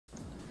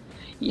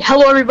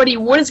Hello everybody,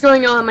 what is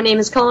going on? My name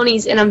is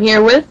Colinies and I'm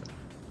here with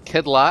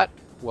Kidlot.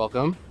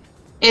 Welcome.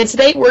 And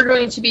today we're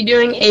going to be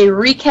doing a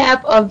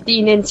recap of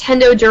the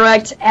Nintendo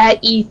Direct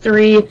at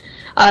E3,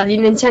 the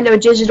Nintendo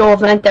digital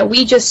event that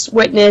we just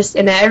witnessed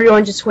and that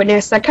everyone just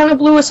witnessed. That kind of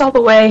blew us all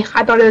away.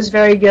 I thought it was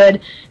very good,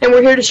 and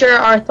we're here to share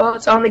our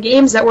thoughts on the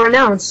games that were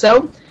announced.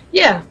 So,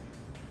 yeah.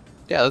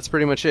 Yeah, that's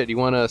pretty much it. You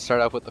want to start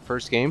off with the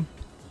first game?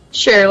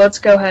 Sure, let's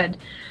go ahead.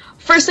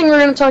 First thing we're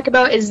going to talk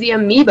about is the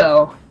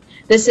Amiibo.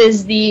 This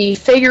is the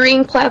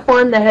figurine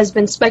platform that has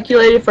been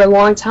speculated for a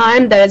long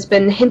time, that has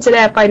been hinted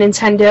at by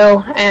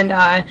Nintendo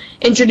and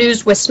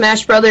introduced with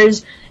Smash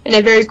Brothers in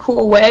a very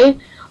cool way.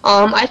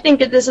 I think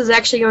that this is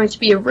actually going to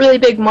be a really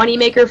big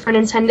moneymaker for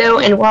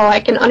Nintendo, and while I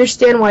can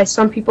understand why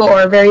some people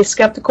are very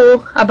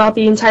skeptical about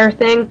the entire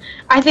thing,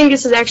 I think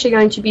this is actually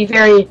going to be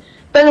very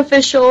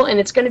beneficial, and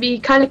it's going to be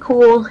kind of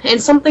cool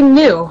and something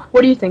new.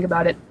 What do you think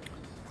about it?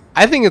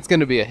 I think it's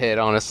going to be a hit,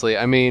 honestly.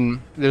 I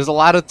mean, there's a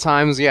lot of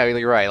times, yeah,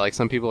 you're right, like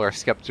some people are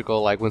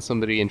skeptical, like when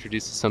somebody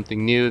introduces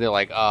something new, they're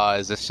like,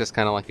 is this just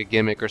kind of like a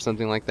gimmick or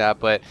something like that?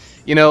 But,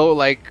 you know,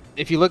 like,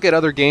 if you look at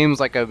other games,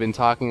 like I've been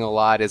talking a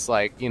lot, it's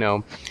like, you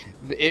know,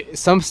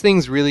 some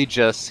things really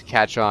just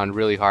catch on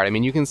really hard. I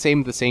mean, you can say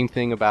the same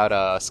thing about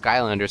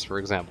Skylanders, for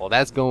example.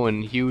 That's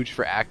going huge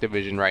for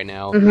Activision right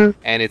now,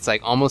 and it's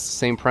like almost the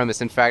same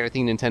premise. In fact, I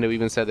think Nintendo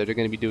even said that they're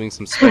going to be doing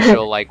some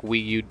special like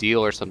Wii U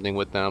deal or something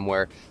with them,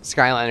 where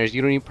Skylanders,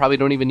 you probably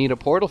don't even need a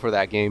portal for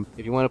that game.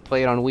 If you want to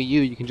play it on Wii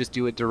U, you can just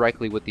do it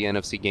directly with the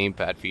NFC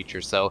gamepad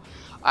feature. So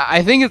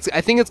I think it's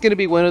going to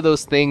be one of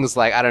those things,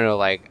 like, I don't know,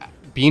 like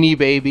Beanie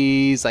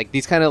Babies, like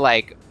these kind of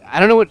like, I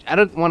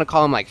don't want to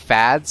call them like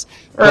fads,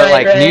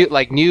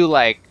 but new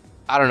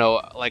I don't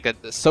know, like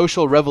a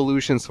social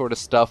revolution sort of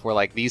stuff where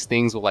like these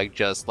things will like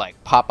just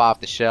like pop off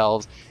the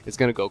shelves. It's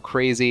gonna go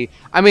crazy.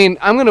 I mean,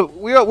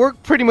 we're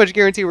pretty much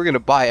guaranteed we're gonna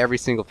buy every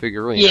single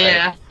figurine.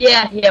 Yeah, right?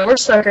 yeah, we're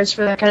suckers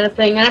for that kind of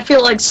thing, and I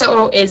feel like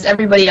so is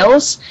everybody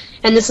else.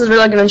 And this is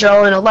really gonna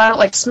draw in a lot of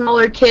like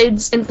smaller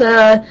kids into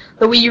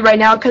the Wii U right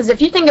now. Because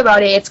if you think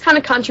about it, it's kind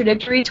of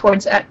contradictory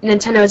towards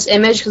Nintendo's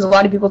image, because a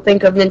lot of people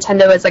think of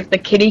Nintendo as like the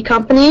kiddie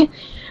company,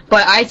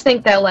 but I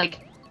think that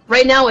like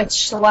right now it's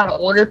just a lot of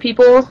older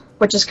people,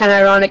 which is kind of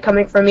ironic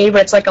coming from me,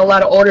 but it's like a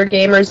lot of older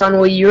gamers on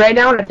Wii U right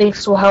now, and I think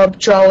this will help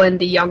draw in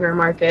the younger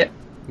market.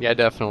 Yeah,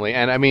 definitely.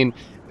 And I mean,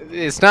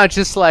 it's not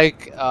just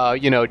like,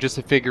 you know, just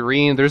a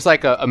figurine. There's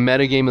like a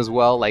meta game as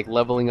well, like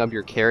leveling up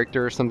your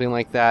character or something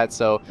like that.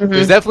 So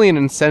there's definitely an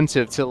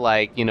incentive to,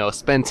 like, you know,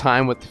 spend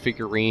time with the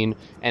figurine,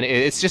 and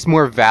it's just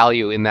more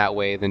value in that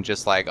way than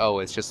just like, oh,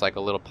 it's just like a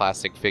little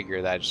plastic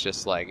figure that's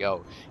just like,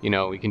 oh, you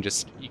know, they could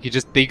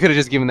have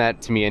just given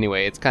that to me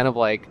anyway. It's kind of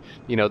like,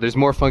 you know, there's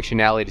more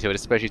functionality to it,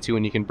 especially too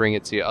when you can bring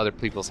it to other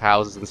people's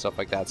houses and stuff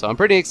like that. So I'm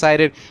pretty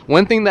excited.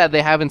 One thing that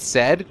they haven't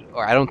said,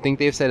 or I don't think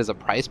they've said, is a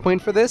price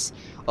point for this.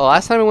 Well,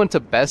 last time I went to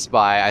Best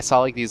Buy, I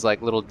saw like these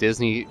like little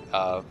Disney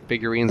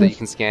figurines that you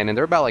can scan, and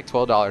they're about like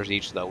 $12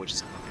 each though, which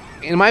is,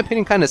 in my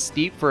opinion, kind of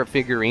steep for a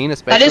figurine,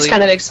 especially. That is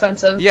kind of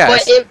expensive. Yeah.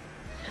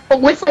 But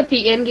with like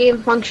the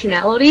in-game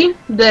functionality,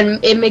 then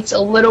it makes a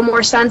little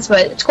more sense.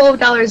 But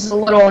 $12 is a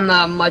little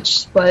not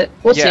much, but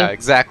we'll see. Yeah,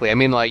 exactly. I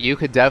mean, like you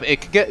could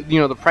it could get,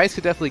 you know, the price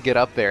could definitely get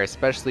up there,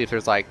 especially if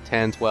there's like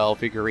 10, 12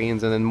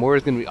 figurines, and then more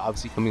is going to be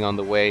obviously coming on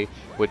the way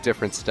with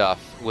different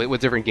stuff, with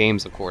different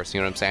games, of course.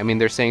 You know what I'm saying? I mean,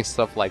 they're saying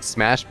stuff like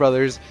Smash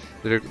Brothers.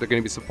 They're going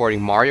to be supporting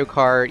Mario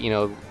Kart. You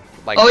know,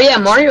 like. Oh yeah,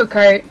 Mario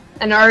Kart.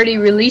 An already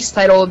released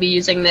title will be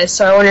using this,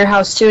 so I wonder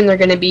how soon they're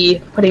going to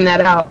be putting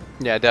that out.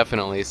 Yeah,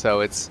 definitely.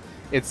 So it's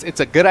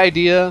a good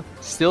idea.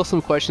 Still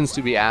some questions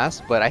to be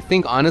asked, but I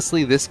think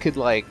honestly this could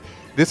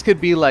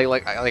be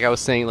like I was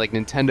saying, like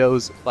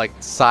Nintendo's like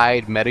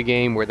side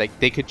metagame where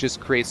they could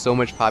just create so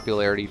much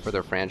popularity for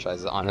their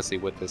franchises, honestly,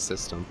 with this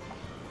system.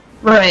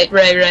 Right.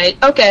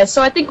 Okay,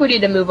 so I think we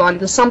need to move on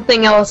to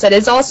something else that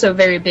is also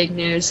very big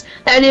news.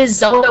 That is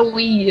Zelda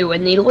Wii U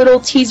and the little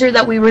teaser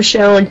that we were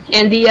shown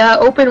and the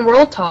open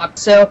world talk.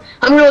 So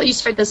I'm going to let you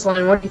start this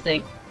one. What do you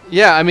think?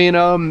 Yeah, I mean,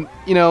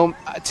 you know,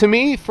 to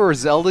me, for a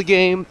Zelda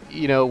game,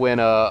 you know, when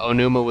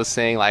Onuma was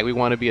saying, like, we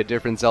want to be a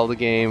different Zelda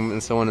game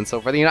and so on and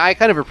so forth, you know, I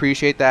kind of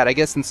appreciate that. I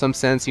guess in some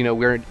sense, you know,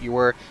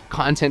 we're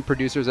content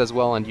producers as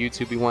well on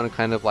YouTube. We want to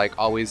kind of, like,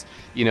 always,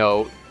 you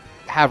know,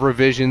 have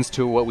revisions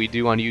to what we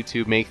do on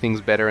YouTube, make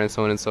things better, and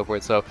so on and so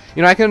forth. So,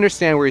 you know, I can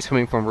understand where he's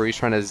coming from, where he's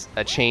trying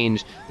to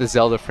change the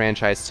Zelda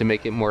franchise to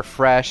make it more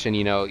fresh. And,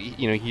 you know,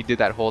 he did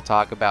that whole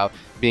talk about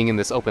being in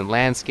this open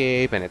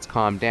landscape, and it's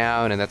calmed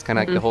down, and that's kind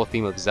of like the whole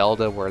theme of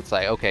Zelda, where it's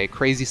like, okay,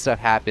 crazy stuff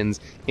happens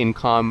in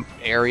calm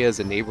areas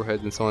and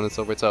neighborhoods and so on and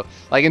so forth. So,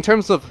 like, in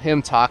terms of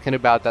him talking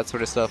about that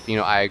sort of stuff, you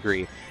know, I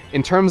agree.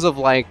 In terms of,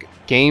 like,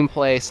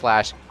 gameplay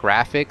 /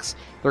 graphics,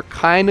 they're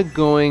kind of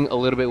going a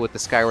little bit with the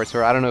Skyward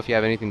Sword. I don't know if you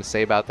have anything to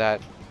say about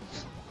that.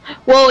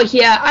 Well,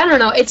 yeah, I don't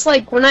know. It's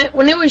like when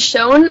it was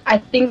shown, I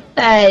think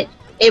that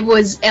it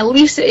was, at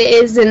least it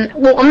isn't,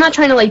 well, I'm not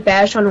trying to like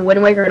bash on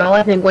Wind Waker at all.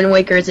 I think Wind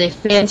Waker is a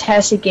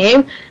fantastic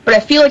game, but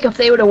I feel like if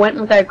they would have went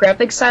with that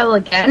graphic style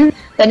again,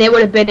 then it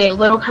would have been a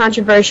little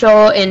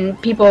controversial,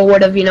 and people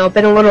would have, been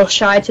a little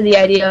shy to the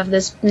idea of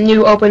this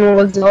new open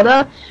world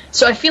Zelda.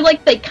 So I feel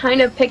like they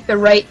kind of picked the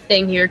right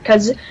thing here,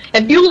 because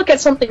if you look at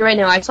something right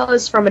now, I saw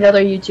this from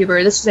another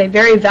YouTuber, this is a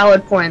very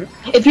valid point.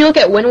 If you look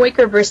at Wind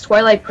Waker versus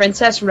Twilight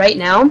Princess right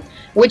now,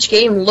 which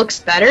game looks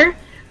better?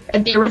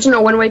 The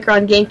original Wind Waker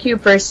on GameCube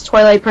versus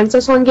Twilight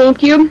Princess on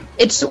GameCube,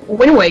 it's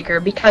Wind Waker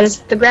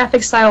because the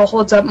graphic style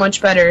holds up much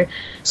better.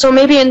 So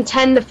maybe in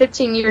 10 to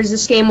 15 years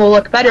this game will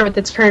look better with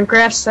its current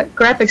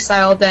graphic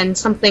style than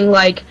something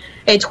like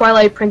a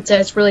Twilight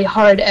Princess really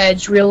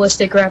hard-edged,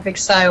 realistic graphic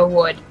style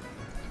would.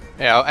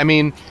 Yeah, I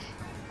mean,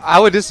 I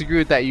would disagree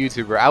with that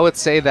YouTuber. I would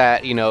say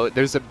that,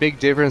 there's a big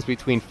difference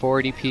between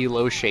 480p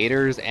low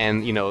shaders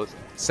and,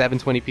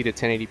 720p to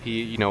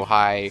 1080p,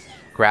 high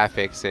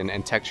graphics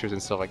and textures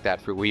and stuff like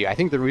that for Wii U. I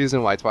think the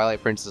reason why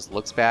Twilight Princess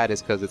looks bad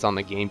is because it's on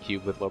the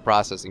GameCube with low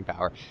processing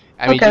power.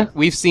 I mean,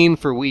 we've seen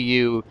for Wii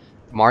U,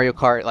 Mario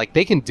Kart, like,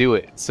 they can do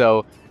it.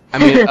 So, I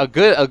mean, a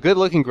good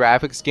looking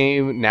graphics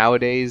game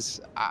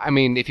nowadays, I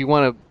mean, if you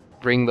want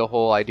to bring the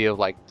whole idea of,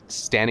 like,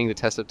 standing the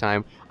test of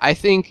time, I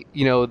think,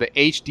 the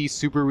HD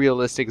super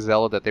realistic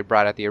Zelda that they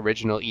brought at the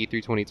original E3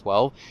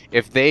 2012,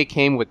 if they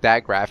came with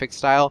that graphic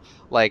style,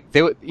 like,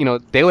 they would,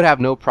 they would have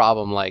no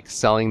problem, like,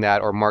 selling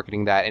that or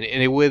marketing that, and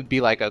it would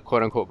be like a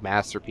quote-unquote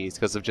masterpiece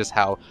because of just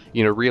how,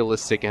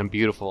 realistic and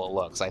beautiful it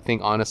looks. I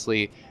think,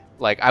 honestly,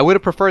 like, I would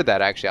have preferred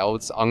that, actually.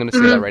 I'm going to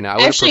say that right now.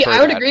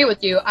 I would agree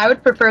with you. I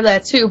would prefer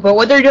that, too. But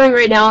what they're doing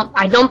right now,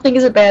 I don't think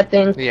is a bad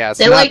thing. Yeah,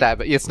 it's not that,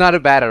 but it's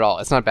not bad at all.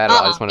 It's not bad at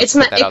all. I just want to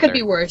put that out there. It could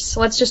be worse.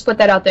 Let's just put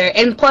that out there.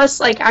 And plus,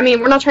 like, I mean,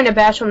 we're not trying to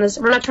bash on this.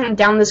 We're not trying to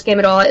down this game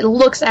at all. It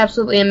looks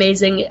absolutely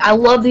amazing. I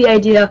love the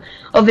idea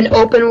of an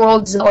open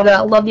world Zelda.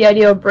 I love the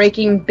idea of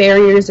breaking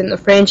barriers in the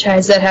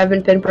franchise that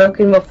haven't been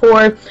broken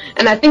before.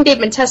 And I think they've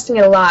been testing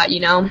it a lot,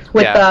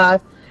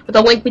 with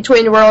the link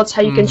between worlds,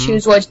 how you can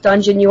choose which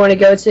dungeon you want to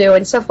go to,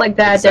 and stuff like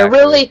that.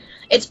 Exactly.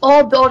 It's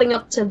all building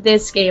up to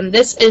this game.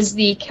 This is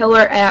the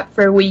killer app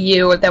for Wii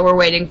U that we're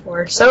waiting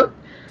for. So,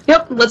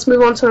 yep, let's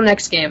move on to the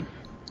next game.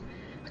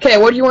 Okay,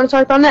 what do you want to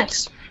talk about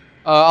next?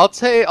 I'll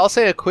say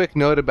a quick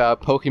note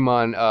about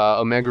Pokemon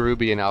Omega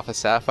Ruby and Alpha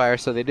Sapphire.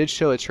 So they did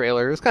show a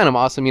trailer. It was kind of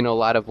awesome, a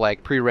lot of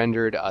like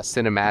pre-rendered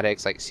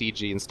cinematics, like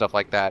CG and stuff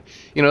like that.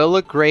 It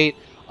looked great.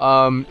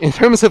 In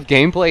terms of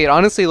gameplay, it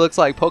honestly looks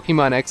like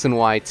Pokemon X and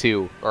Y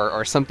 2,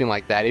 or something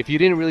like that. If you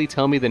didn't really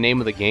tell me the name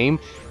of the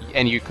game,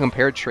 and you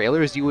compared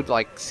trailers, you would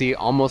like see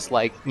almost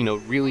like,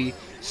 really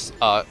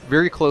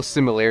very close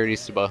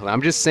similarities to both of them.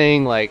 I'm just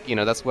saying, like,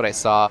 that's what I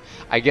saw.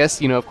 I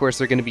guess, of course,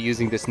 they're going to be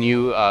using this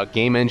new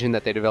game engine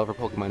that they developed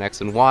for Pokemon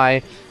X and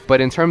Y, but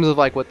in terms of,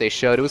 like, what they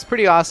showed, it was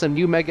pretty awesome.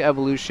 New Mega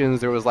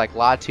Evolutions, there was, like,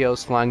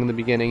 Latios flying in the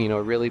beginning,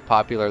 really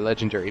popular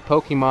legendary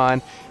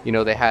Pokemon.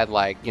 They had,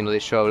 like, they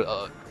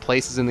showed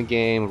places in the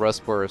game,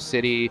 Rustboro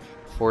City,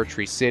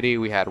 Fortree City.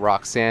 We had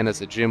Roxanne as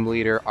a gym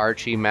leader,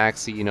 Archie,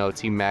 Maxie,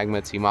 Team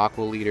Magma, Team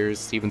Aqua leaders,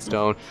 Steven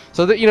Stone.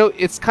 So that,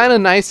 it's kind of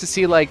nice to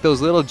see like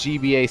those little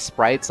GBA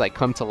sprites like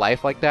come to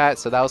life like that.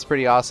 So that was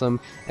pretty awesome.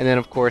 And then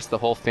of course the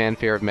whole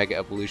fanfare of Mega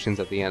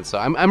Evolutions at the end. So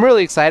I'm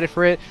really excited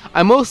for it.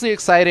 I'm mostly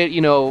excited,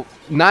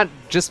 not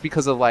just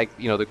because of like,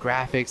 the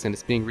graphics and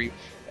it's being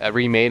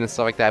remade and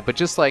stuff like that, but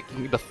just like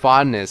the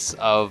fondness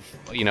of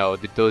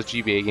those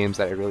GBA games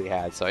that I really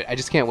had. So I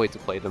just can't wait to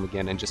play them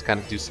again and just kind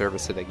of do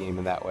service to that game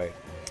in that way.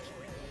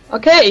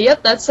 Okay,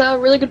 yep, that's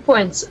really good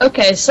points.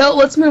 Okay, so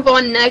let's move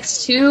on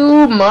next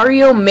to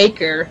Mario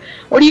Maker.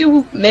 What do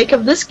you make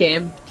of this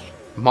game?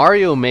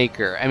 Mario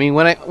Maker. I mean,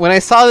 when I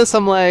saw this,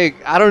 I'm like,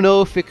 I don't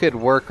know if it could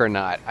work or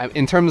not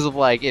in terms of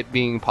like it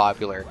being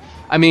popular.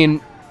 I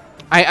mean,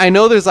 I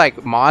know there's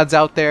like mods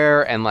out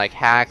there and like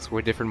hacks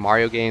for different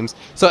Mario games,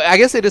 so I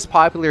guess it is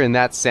popular in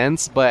that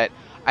sense, but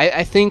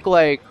I think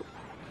like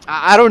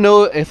I don't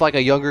know if like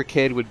a younger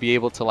kid would be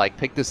able to like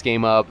pick this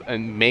game up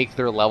and make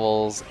their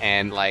levels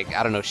and like,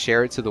 I don't know,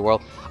 share it to the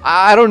world.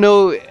 I don't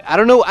know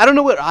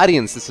what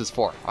audience this is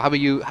for. How about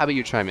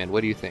you chime in?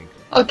 What do you think?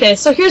 Okay,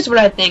 so here's what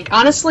I think.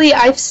 Honestly,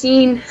 I've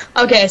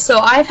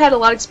had a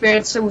lot of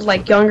experience with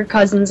like younger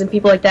cousins and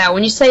people like that.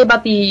 When you say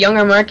about the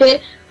younger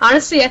market,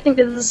 honestly, I think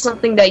that this is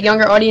something that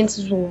younger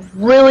audiences will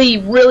really,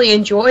 really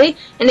enjoy,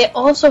 and it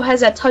also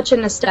has that touch of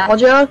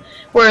nostalgia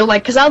where,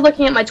 like, because I was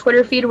looking at my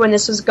Twitter feed when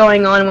this was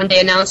going on when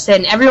they announced it,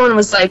 and everyone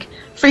was, like,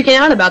 freaking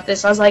out about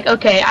this. I was like,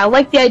 okay, I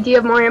like the idea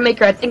of Mario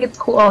Maker, I think it's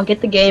cool, I'll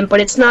get the game,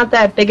 but it's not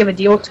that big of a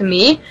deal to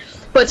me.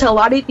 But to a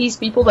lot of these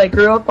people that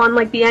grew up on,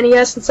 like, the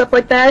NES and stuff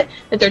like that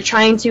they're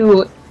trying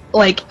to,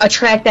 like,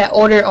 attract that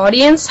older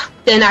audience,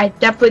 then I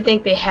definitely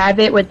think they have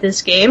it with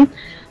this game,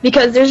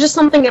 because there's just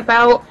something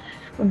about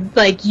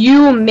like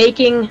you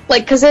making,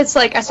 like, because it's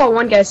like I saw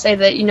one guy say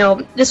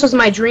that this was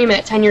my dream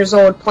at 10 years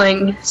old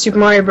playing Super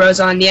Mario Bros.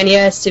 On the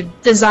NES to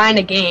design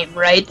a game,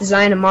 right?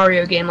 Design a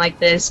Mario game like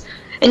this,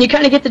 and you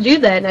kind of get to do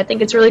that, and I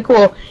think it's really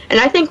cool. And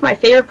I think my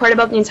favorite part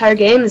about the entire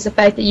game is the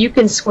fact that you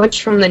can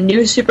switch from the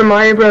new Super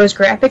Mario Bros.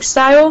 Graphics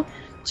style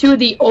to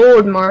the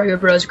old Mario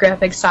Bros.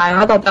 Graphic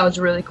style. I thought that was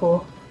really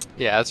cool.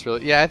 Yeah, that's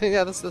really. Yeah, I think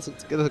that's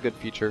a good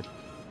feature.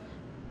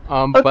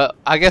 Okay. But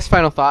I guess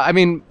final thought. I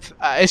mean,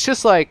 it's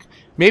just like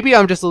maybe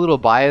I'm just a little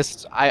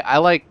biased. I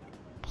like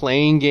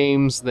playing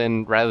games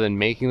rather than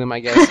making them, I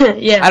guess.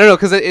 Yeah. I don't know,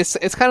 because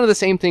it's kind of the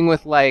same thing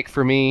with, like,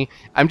 for me,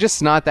 I'm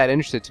just not that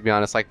interested, to be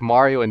honest. Like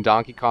Mario and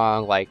Donkey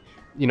Kong, like,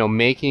 you know,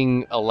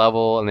 making a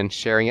level and then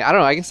sharing it. I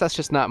don't know. I guess that's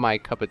just not my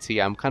cup of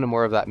tea. I'm kind of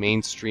more of that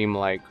mainstream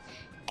like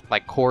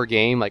core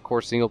game, like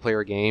core single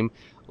player game.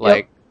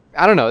 Like, Yep.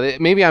 I don't know.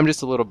 Maybe I'm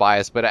just a little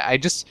biased, but I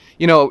just,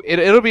 you know,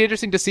 it'll be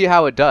interesting to see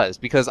how it does,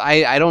 because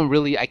I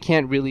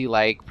can't really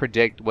like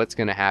predict what's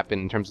going to happen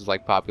in terms of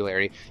like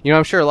popularity. You know,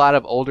 I'm sure a lot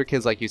of older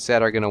kids, like you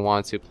said, are going to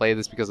want to play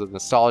this because of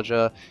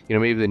nostalgia. You know,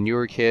 maybe the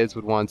newer kids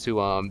would want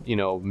to, you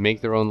know, make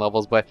their own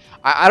levels. But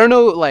I don't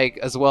know, like,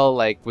 as well,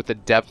 like with the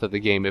depth of the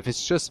game, if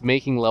it's just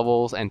making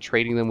levels and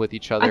trading them with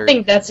each other. I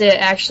think that's it,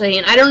 actually,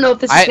 and I don't know if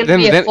this is going to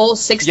be a full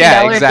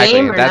 $60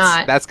 game or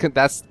not.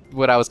 That's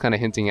what I was kind of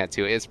hinting at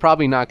too. It's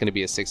probably not going to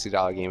be a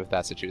 $60 game if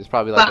that's the truth. It's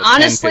probably like But a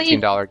honestly,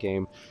 $10-15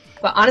 game.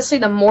 But honestly,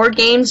 the more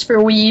games for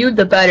Wii U,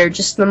 the better.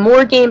 Just the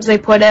more games they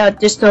put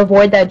out, just to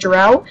avoid that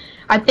drought.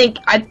 I think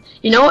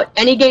you know what?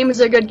 Any game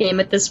is a good game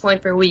at this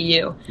point for Wii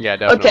U. Yeah,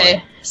 definitely.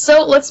 Okay,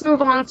 so let's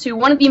move on to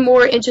one of the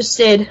more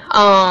interested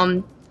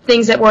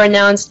things that were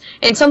announced,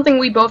 and something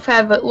we both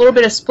have a little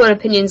bit of split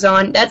opinions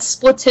on. That's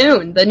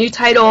Splatoon, the new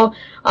title,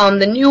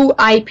 the new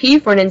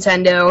IP for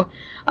Nintendo.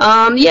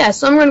 Yeah,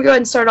 so I'm going to go ahead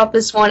and start off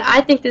this one.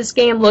 I think this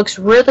game looks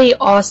really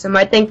awesome.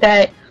 I think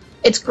that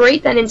it's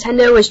great that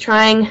Nintendo is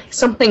trying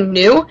something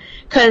new,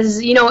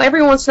 because, you know,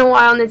 every once in a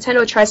while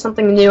Nintendo tries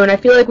something new, and I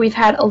feel like we've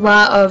had a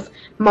lot of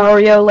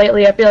Mario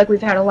lately. I feel like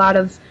we've had a lot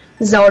of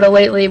Zelda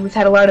lately. We've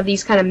had a lot of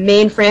these kind of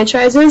main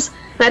franchises,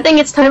 and I think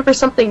it's time for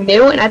something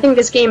new, and I think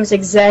this game is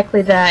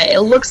exactly that. It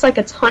looks like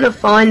a ton of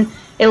fun.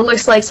 It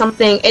looks like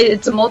something,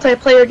 it's a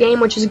multiplayer game,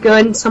 which is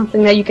good,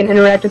 something that you can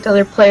interact with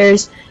other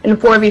players in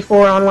 4v4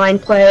 online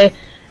play.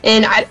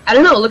 And I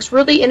don't know, it looks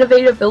really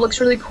innovative, it looks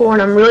really cool,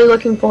 and I'm really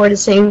looking forward to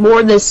seeing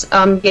more of this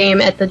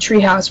game at the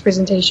Treehouse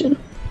presentation.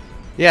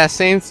 Yeah,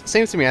 same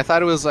to me. I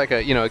thought it was like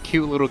a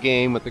cute little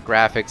game with the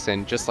graphics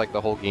and just like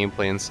the whole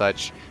gameplay and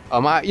such.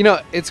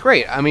 It's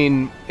great. I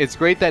mean, it's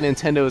great that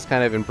Nintendo is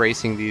kind of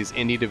embracing these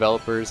indie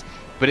developers,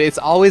 but it's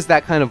always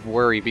that kind of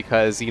worry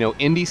because,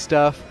 indie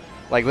stuff,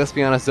 like, let's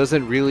be honest,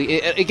 doesn't really...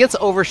 It gets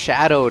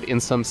overshadowed in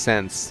some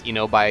sense,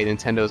 by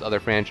Nintendo's other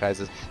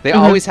franchises. They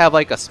always have,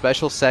 like, a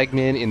special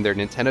segment in their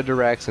Nintendo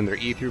Directs and their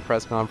E3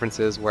 press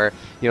conferences where,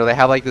 they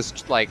have, like,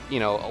 this, like,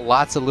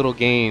 lots of little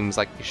games,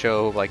 like, to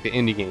show, like, the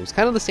indie games.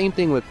 Kind of the same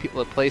thing with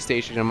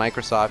PlayStation and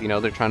Microsoft.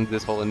 They're trying to do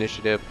this whole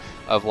initiative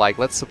of, like,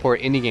 let's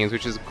support indie games,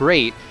 which is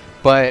great,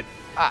 but...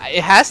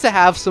 it has to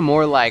have some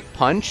more, like,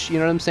 punch, you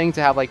know what I'm saying,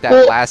 to have, like,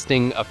 that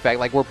lasting effect,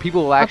 like, where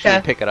people will actually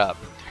pick it up.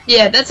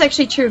 Yeah, that's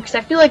actually true, because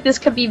I feel like this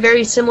could be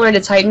very similar to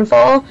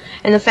Titanfall,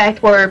 and the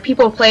fact where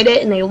people played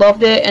it and they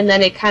loved it, and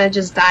then it kind of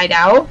just died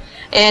out.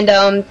 And,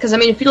 because, I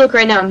mean, if you look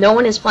right now, no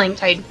one is playing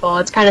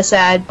Titanfall. It's kind of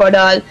sad,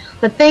 but,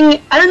 the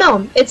thing, I don't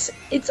know, it's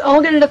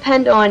all going to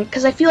depend on,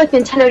 because I feel like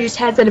Nintendo just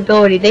has that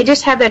ability. They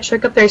just have that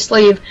trick up their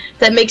sleeve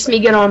that makes me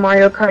get on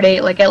Mario Kart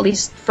 8, like, at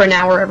least for an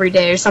hour every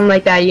day, or something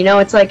like that,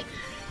 It's like,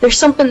 there's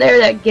something there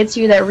that gets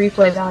you that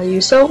replay value,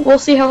 so we'll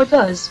see how it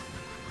does.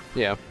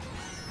 Yeah.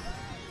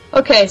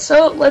 Okay,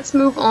 so let's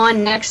move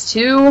on next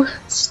to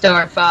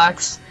Star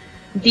Fox.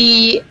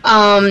 The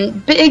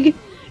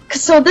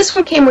so this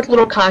one came with a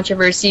little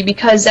controversy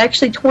because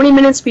actually 20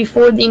 minutes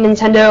before the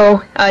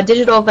Nintendo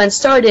digital event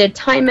started,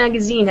 Time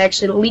Magazine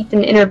actually leaked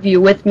an interview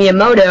with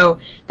Miyamoto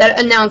that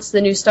announced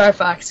the new Star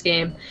Fox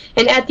game.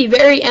 And at the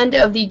very end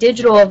of the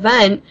digital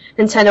event,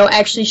 Nintendo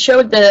actually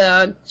showed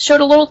a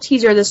little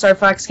teaser of the Star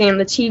Fox game.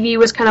 The TV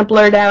was kind of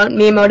blurred out.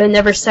 Miyamoto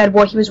never said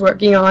what he was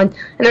working on,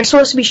 and they're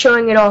supposed to be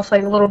showing it off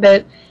like a little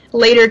bit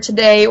later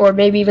today, or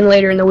maybe even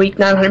later in the week,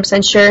 not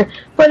 100% sure.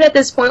 But at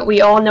this point, we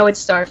all know it's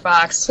Star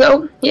Fox.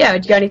 So, yeah,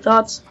 do you got any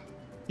thoughts?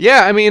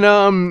 Yeah, I mean,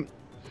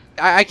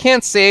 I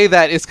can't say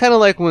that. It's kind of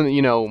like when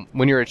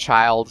you're a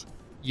child,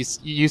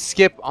 you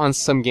skip on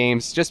some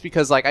games just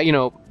because, like,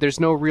 there's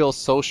no real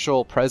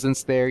social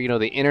presence there.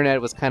 The internet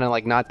was kind of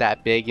like not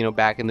that big,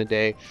 back in the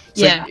day.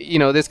 So,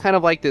 yeah. There's kind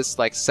of like this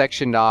like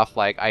sectioned off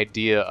like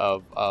idea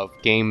of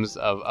games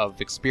of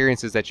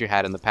experiences that you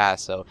had in the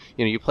past. So,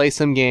 you play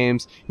some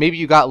games. Maybe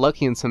you got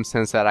lucky in some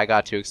sense that I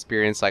got to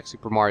experience like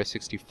Super Mario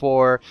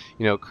 64,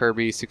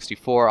 Kirby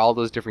 64, all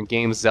those different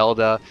games,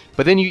 Zelda.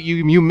 But then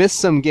you miss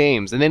some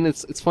games, and then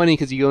it's funny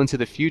because you go into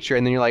the future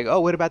and then you're like,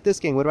 oh, what about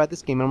this game? What about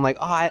this game? And I'm like,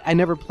 oh, I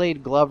never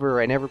played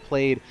Glover. I never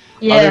played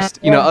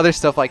other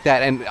stuff like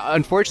that. And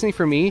unfortunately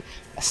for me,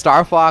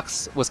 Star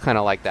Fox was kind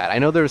of like that. I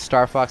know there was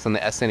Star Fox on the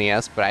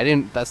SNES,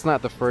 but that's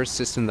not the first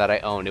system that I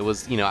owned. It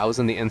was, I was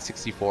in the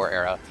N64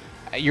 era.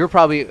 you're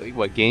probably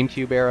what,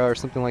 GameCube era or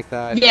something like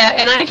that. Yeah,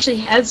 and I actually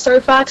had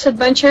Star Fox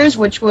Adventures,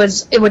 which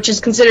is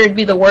considered to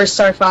be the worst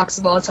Star Fox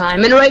of all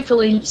time, and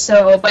rightfully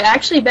so. But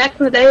actually, back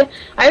in the day,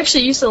 I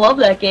actually used to love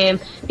that game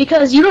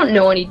because you don't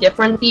know any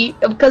different.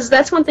 Because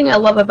that's one thing I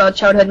love about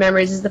childhood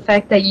memories is the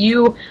fact that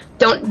you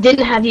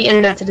didn't have the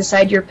internet to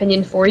decide your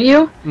opinion for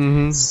you.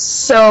 Mm-hmm.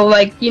 So,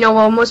 like, you know,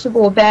 while most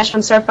people will bash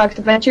on Star Fox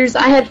Adventures,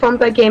 I had fun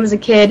with that game as a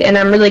kid, and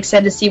I'm really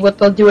excited to see what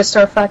they'll do with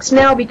Star Fox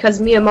now because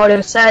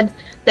Miyamoto said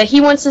that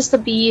he wants this to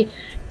be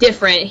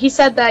different. He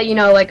said that, you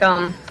know, like,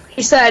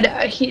 this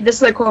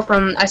is a quote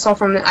I saw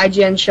from an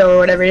IGN show or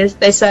whatever it is.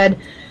 They said,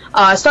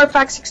 Star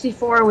Fox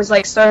 64 was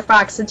like Star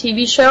Fox the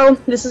TV show.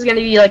 This is going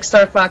to be like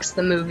Star Fox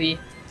the movie.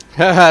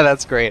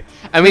 That's great.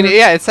 I mean,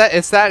 yeah,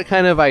 it's that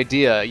kind of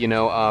idea, you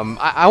know.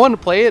 I want to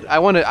play it. I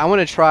want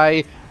to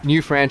try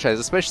new franchise,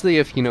 especially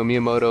if, you know,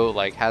 Miyamoto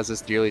like has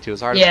this dearly to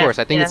his heart. Of course,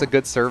 I think it's a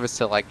good service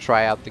to like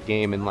try out the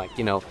game and, like,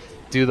 you know,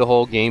 do the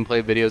whole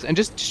gameplay videos and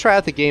just try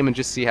out the game and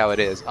just see how it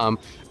is.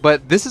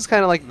 But this is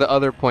kind of like the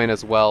other point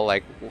as well,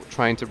 like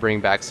trying to bring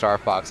back Star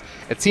Fox.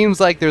 It seems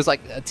like there's like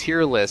a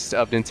tier list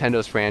of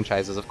Nintendo's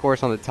franchises. Of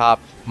course, on the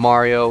top,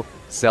 Mario,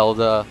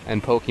 Zelda,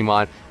 and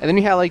Pokemon, and then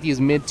you have like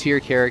these mid-tier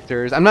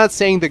characters. I'm not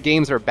saying the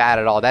games are bad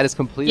at all. That is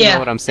completely not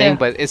what I'm saying,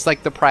 but it's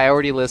like the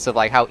priority list of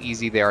like how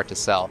easy they are to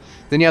sell.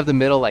 Then you have the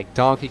middle, like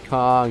Donkey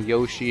Kong,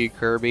 Yoshi,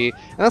 Kirby,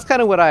 and that's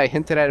kind of what I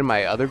hinted at in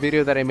my other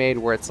video that I made,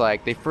 where it's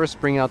like they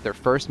first bring out their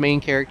first main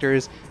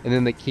characters, and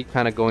then they keep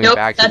kind of going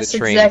back to the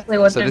train. That's exactly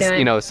what they're doing.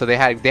 You know, so they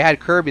had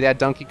Kirby, they had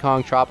Donkey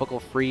Kong, Tropical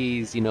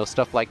Freeze, you know,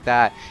 stuff like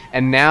that.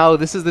 And now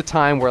this is the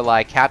time where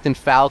like Captain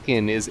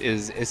Falcon is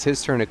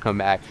his turn to come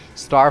back.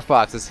 Star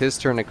Fox is his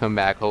turn to come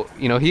back.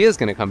 You know, he is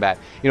going to come back.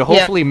 You know,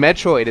 hopefully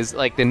Metroid is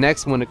like the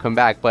next one to come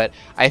back. But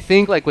I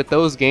think like with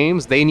those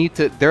games,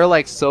 they're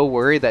like so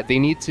worried that they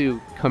need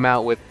to come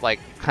out with like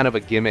kind of a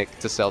gimmick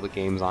to sell the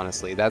games.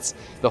 Honestly, that's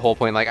the whole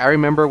point. Like I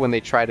remember when they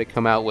tried to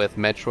come out with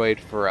Metroid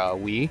for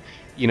Wii.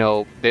 You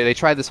know, they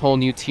tried this whole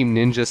new Team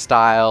Ninja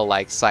style,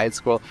 like, side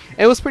scroll.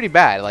 It was pretty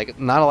bad. Like,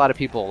 not a lot of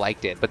people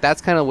liked it. But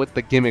that's kind of what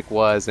the gimmick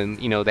was. And,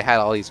 you know, they had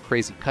all these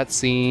crazy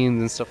cutscenes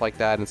and stuff like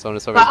that and so on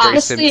and so forth.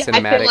 Honestly, very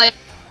cinematic.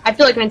 I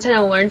feel like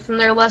Nintendo learned from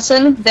their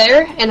lesson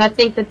there. And I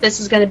think that this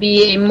is going to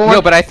be a more...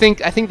 No, but I think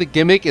the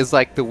gimmick is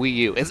like the Wii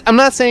U. I'm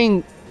not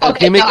saying a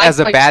gimmick as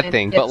a bad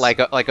thing, but like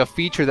a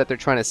feature that they're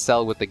trying to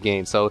sell with the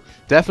game. So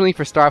definitely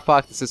for Star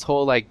Fox, it's this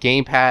whole, like,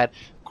 gamepad...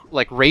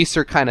 like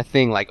racer kind of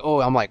thing, like,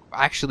 oh, I'm like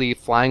actually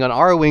flying on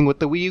R-Wing with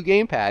the Wii U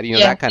gamepad, you know,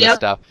 that kind of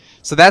stuff.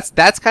 So that's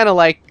kind of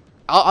like,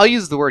 I'll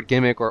use the word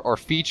gimmick or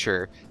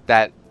feature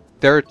that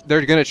they're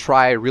gonna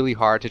try really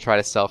hard to try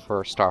to sell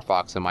for Star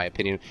Fox, in my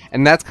opinion.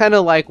 And that's kind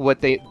of like what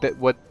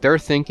they're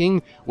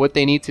thinking, what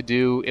they need to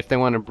do if they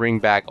want to bring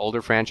back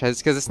older franchises,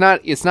 because it's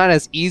not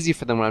as easy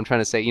for them. What I'm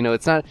trying to say, you know,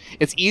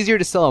 it's easier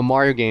to sell a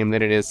Mario game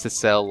than it is to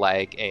sell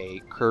like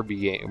a Kirby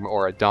game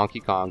or a Donkey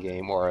Kong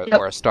game or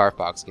a Star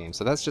Fox game.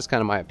 So that's just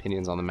kind of my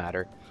opinions on the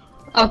matter.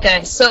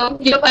 Okay, so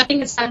I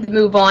think it's time to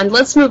move on.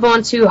 Let's move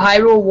on to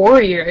Hyrule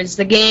Warriors.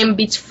 The game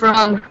the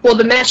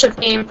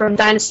mashup game from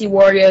Dynasty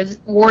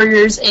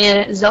Warriors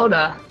and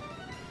Zelda.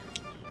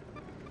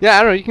 Yeah,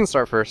 I don't know. You can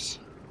start first.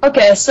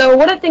 Okay, so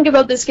what I think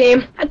about this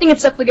game, I think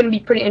it's definitely going to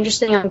be pretty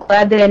interesting. I'm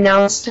glad they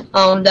announced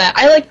that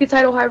I like the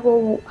title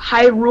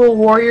Hyrule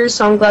Warriors,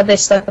 so I'm glad they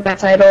stuck with that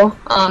title.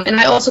 And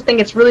I also think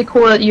it's really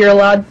cool that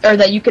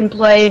that you can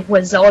play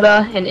with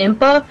Zelda and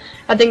Impa.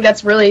 I think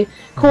that's really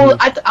cool.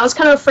 I was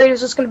kind of afraid it was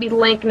just going to be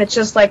Link, and it's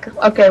just like,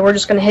 okay, we're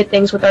just going to hit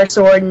things with our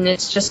sword, and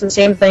it's just the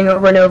same thing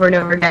over and over and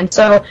over again.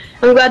 So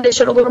I'm glad they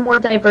showed a little more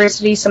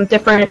diversity, some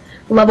different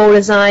level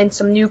design,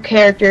 some new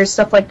characters,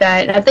 stuff like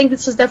that. And I think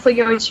this is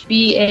definitely going to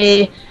be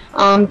a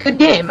good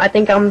game. I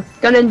think I'm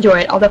going to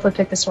enjoy it. I'll definitely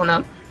pick this one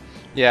up.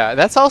 Yeah,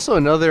 that's also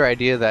another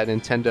idea that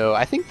Nintendo,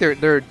 I think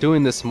they're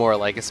doing this more,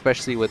 like,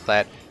 especially with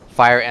that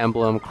Fire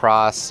Emblem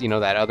Cross, you know,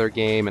 that other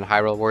game, and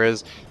Hyrule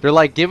Warriors. They're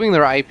like giving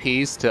their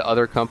IPs to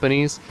other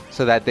companies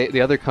so that the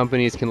other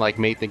companies can like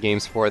make the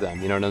games for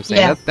them. You know what I'm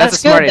saying? Yeah, that's a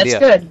smart idea.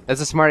 That's good. That's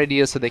a smart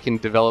idea, so they can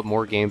develop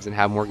more games and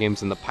have more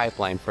games in the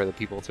pipeline for the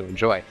people to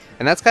enjoy.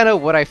 And that's kind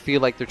of what I feel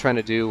like they're trying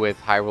to do with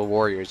Hyrule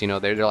Warriors. You know,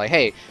 they're like,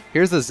 hey,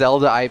 here's the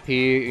Zelda IP,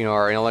 you know,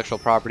 our intellectual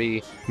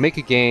property. Make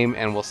a game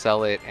and we'll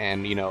sell it,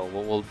 and you know,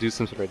 we'll do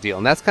some sort of deal.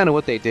 And that's kind of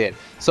what they did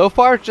so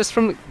far, just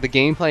from the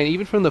gameplay and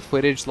even from the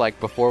footage, like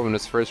before when it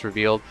was first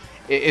revealed.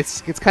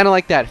 It's kind of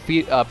like that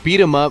beat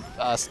 'em up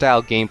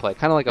style gameplay,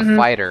 kind of like a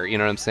fighter. You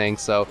know what I'm saying?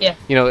 So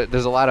you know,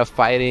 there's a lot of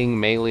fighting,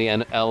 melee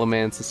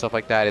elements and stuff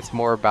like that. It's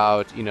more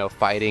about, you know,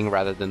 fighting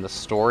rather than the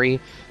story.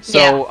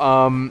 So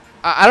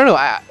I don't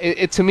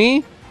know. To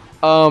me,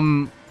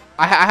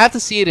 I have to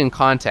see it in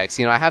context.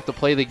 You know, I have to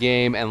play the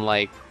game and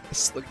like,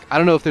 I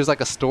don't know if there's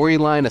like a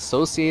storyline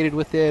associated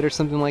with it or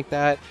something like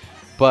that,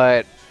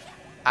 but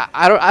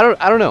I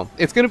don't know.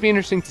 It's going to be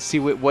interesting to see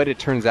what it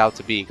turns out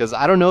to be, because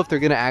I don't know if they're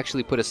going to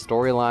actually put a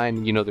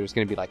storyline. You know, there's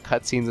going to be like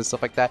cutscenes and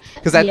stuff like that.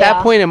 Because at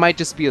that point, it might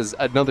just be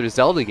another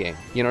Zelda game.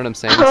 You know what I'm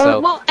saying?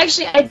 Well,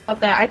 actually, I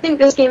doubt that. I think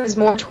this game is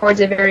more towards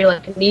a very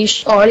like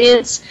niche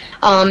audience.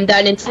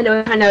 That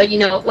Nintendo kind of, you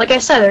know, like I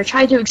said, they're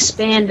trying to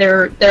expand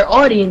their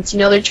audience. You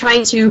know, they're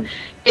trying to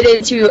get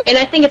into, and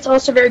I think it's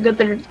also very good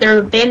that they're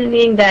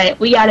abandoning that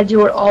we got to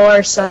do it all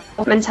ourselves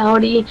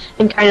mentality,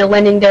 and kind of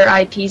lending their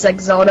IPs like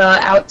Zelda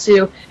out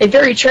to a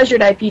very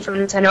treasured IP from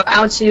Nintendo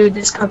out to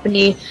this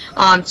company,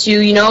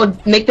 to, you know,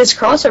 make this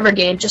crossover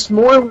game. Just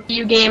more Wii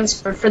U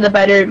games for the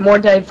better. More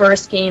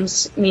diverse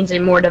games means a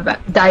more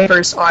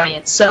diverse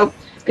audience. So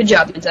good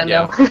job,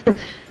 Nintendo. Yeah.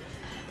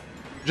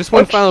 Just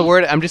one final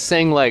word. I'm just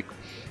saying, like,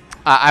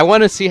 I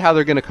want to see how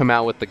they're going to come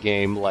out with the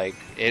game, like,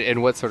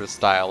 in what sort of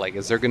style. Like,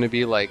 is there going to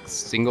be, like,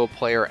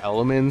 single-player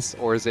elements,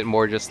 or is it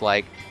more just,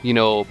 like, you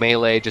know,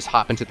 melee, just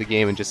hop into the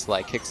game and just,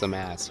 like, kick some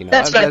ass, you know?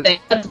 That's what I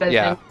think. That's what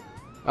I think.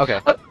 Okay.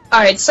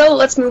 Alright, so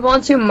let's move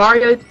on to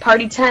Mario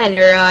Party 10,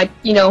 or,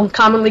 you know,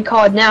 commonly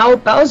called now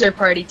Bowser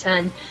Party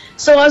 10.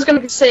 So I was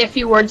going to say a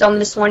few words on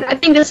this one. I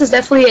think this is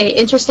definitely an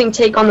interesting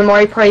take on the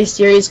Mario Party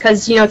series,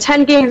 because, you know,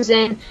 10 games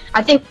in,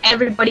 I think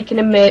everybody can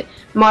admit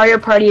Mario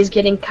Party is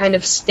getting kind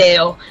of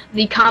stale.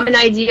 The common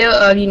idea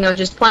of, you know,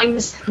 just playing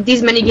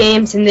these mini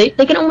games, and they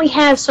can only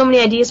have so many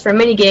ideas for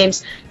mini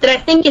games, that I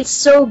think it's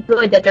so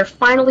good that they're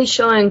finally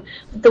showing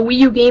that the Wii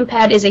U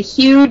gamepad is a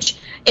huge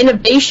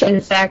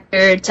innovation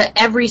factor to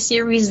every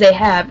series they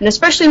have, and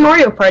especially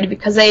Mario Party,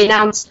 because they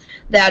announced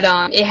that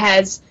it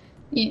has...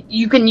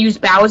 You can use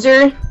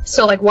Bowser,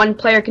 so like one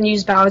player can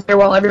use Bowser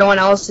while everyone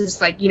else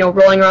is like, you know,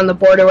 rolling around the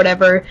board or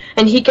whatever,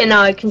 and he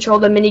can control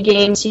the mini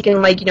games. He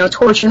can, like, you know,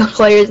 torture the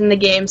players in the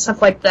game,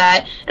 stuff like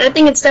that. And I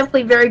think it's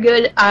definitely a very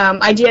good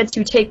idea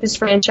to take this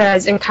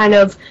franchise and kind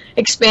of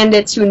expand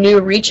it to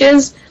new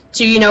reaches,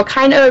 to, you know,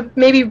 kind of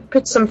maybe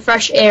put some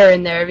fresh air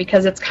in there,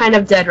 because it's kind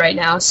of dead right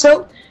now.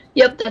 So,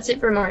 yep, that's it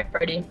for Mario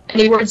Party.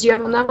 Any words you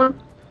have on that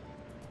one?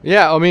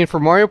 Yeah, I mean, for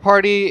Mario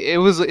Party,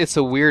 it's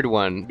a weird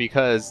one,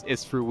 because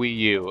it's for Wii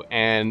U,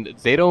 and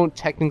they don't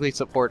technically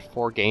support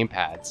 4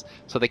 gamepads.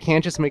 So they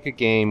can't just make a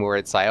game where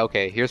it's like,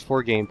 okay, here's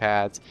 4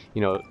 gamepads,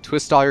 you know,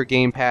 twist all your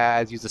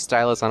gamepads, use the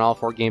stylus on all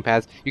 4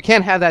 gamepads. You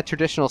can't have that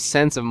traditional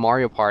sense of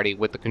Mario Party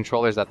with the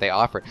controllers that they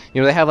offer.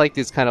 You know, they have like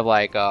these kind of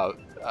like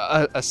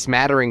a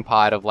smattering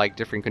pot of like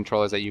different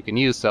controllers that you can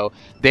use, so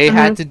they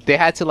had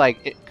to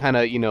like kind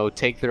of, you know,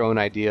 take their own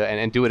idea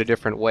and do it a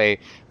different way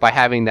by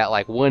having that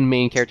like one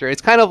main character.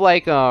 It's kind of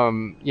like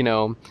you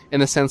know, in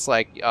the sense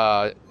like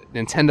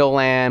Nintendo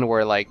Land,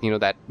 where like, you know,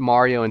 that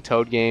Mario and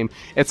Toad game,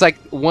 it's like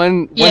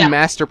one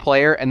master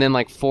player and then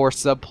like 4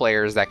 sub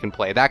players that can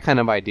play, that kind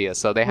of idea.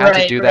 So they had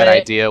to do that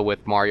idea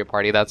with Mario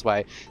Party. That's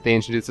why they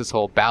introduced this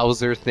whole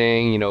Bowser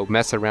thing, you know,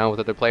 mess around with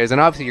other players. And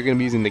obviously you're going to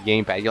be using the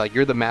gamepad.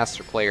 You're the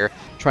master player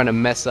trying to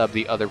mess up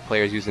the other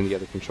players using the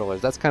other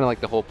controllers. That's kind of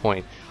like the whole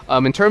point.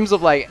 In terms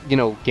of like, you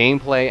know,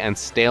 gameplay and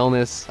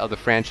staleness of the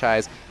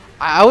franchise,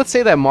 I would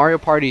say that Mario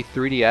Party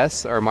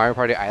 3DS or Mario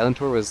Party Island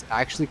Tour was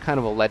actually kind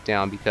of a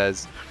letdown,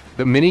 because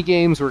the mini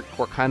games were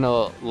kind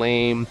of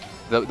lame.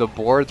 The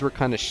boards were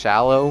kind of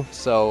shallow.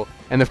 So,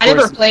 and of course, I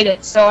never played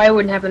it, so I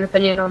wouldn't have an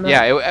opinion on that.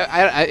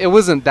 Yeah, it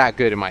wasn't that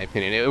good in my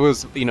opinion. It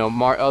was, you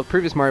know,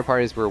 previous Mario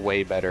Parties were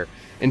way better.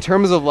 In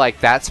terms of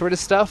like that sort of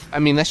stuff, I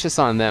mean, that's just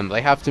on them.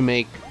 They have to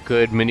make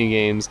good mini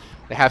games.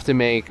 They have to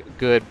make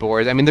good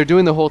boards. I mean, they're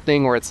doing the whole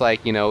thing where it's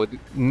like, you know,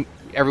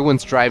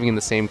 everyone's driving in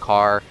the same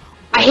car.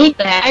 I hate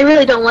that. I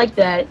really don't like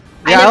that.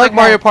 Yeah, I like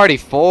Mario Party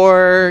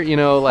 4, you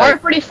know, like... Mario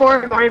Party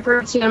 4, Mario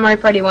Party 2, and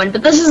Mario Party 1,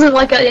 but this isn't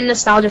like a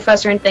nostalgia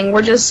fest or anything.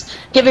 We're just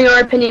giving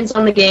our opinions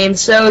on the game.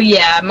 So,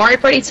 yeah, Mario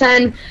Party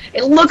 10,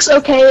 it looks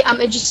okay.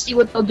 I'm interested to see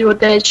what they'll do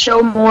with it,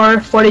 show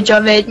more footage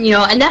of it, you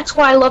know, and that's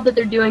why I love that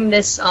they're doing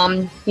this,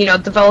 you know,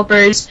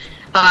 developers,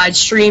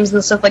 streams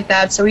and stuff like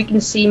that, so we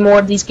can see more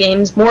of these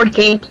games, more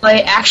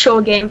gameplay,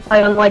 actual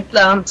gameplay, unlike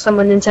some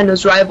of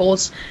Nintendo's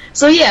rivals.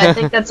 So, yeah, I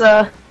think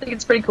I think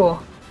it's pretty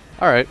cool.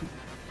 Alright.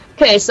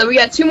 Okay, so we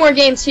got 2 more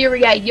games here. We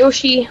got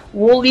Yoshi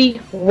Woolly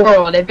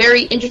World, a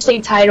very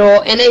interesting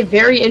title and a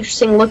very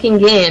interesting looking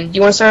game. Do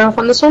you want to start off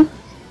on this one?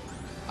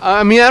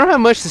 I mean, I don't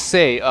have much to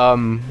say.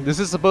 This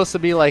is supposed to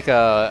be like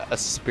a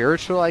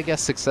spiritual, I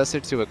guess, successor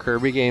to a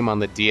Kirby game on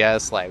the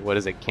DS, like, what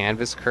is it,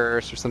 Canvas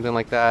Curse or something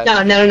like that?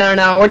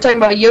 No. We're talking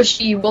about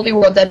Yoshi Woolly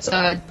World. That's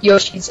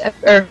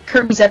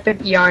Kirby's Epic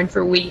Yarn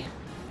for Wii.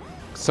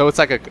 So it's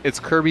like it's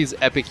Kirby's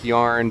Epic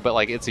Yarn, but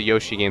like it's a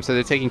Yoshi game. So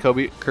they're taking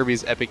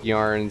Kirby's Epic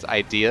Yarn's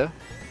idea.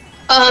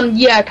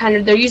 Yeah, kind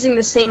of. They're using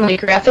the same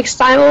like graphic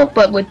style,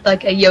 but with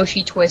like a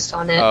Yoshi twist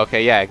on it. Oh,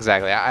 okay, yeah,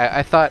 exactly.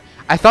 I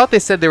thought they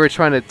said they were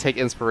trying to take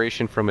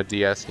inspiration from a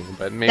DS game,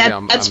 but maybe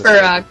that's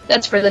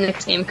for the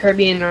next game,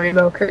 Kirby and the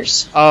Rainbow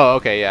Curse. Oh,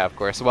 okay, yeah, of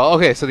course. Well,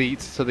 okay, so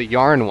the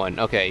yarn one,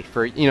 okay,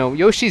 for, you know,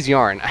 Yoshi's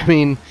Yarn. I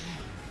mean,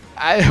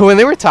 when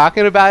they were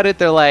talking about it,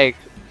 they're like,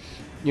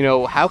 you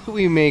know, how could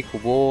we make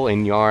wool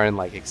and yarn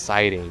like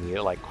exciting? You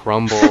know, like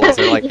crumbles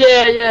or like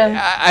Yeah,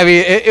 yeah. I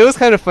mean, it was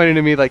kind of funny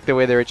to me, like the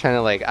way they were trying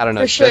to like I don't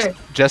know, For sure.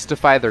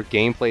 justify their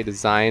gameplay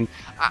design.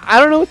 I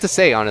don't know what to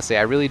say, honestly.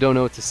 I really don't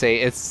know what to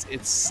say.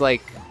 It's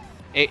like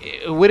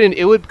it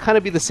would kind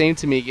of be the same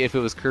to me if it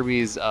was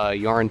Kirby's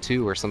Yarn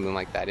 2 or something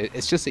like that.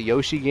 It's just a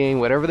Yoshi game.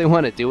 Whatever they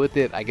want to do with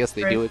it, I guess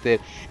they do with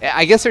it.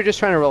 I guess they're just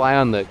trying to rely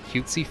on the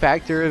cutesy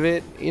factor of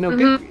it. You know,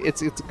 good,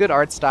 it's a good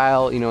art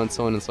style, you know, and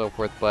so on and so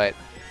forth. But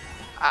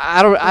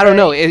I don't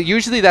know.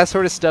 Usually that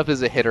sort of stuff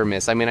is a hit or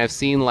miss. I mean, I've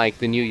seen like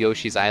the new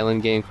Yoshi's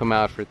Island game come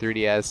out for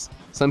 3DS.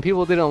 Some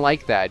people didn't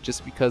like that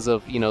just because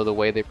of, you know, the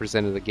way they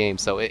presented the game.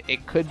 So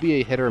it could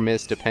be a hit or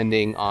miss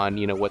depending on,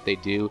 you know, what they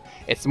do.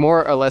 It's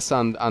more or less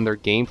on their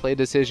gameplay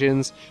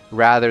decisions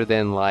rather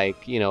than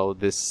like, you know,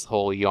 this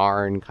whole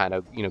yarn kind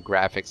of, you know,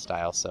 graphic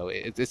style. So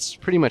it's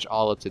pretty much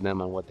all up to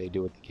them on what they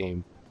do with the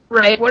game.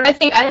 Right. What I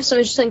think, I have some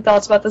interesting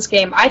thoughts about this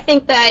game. I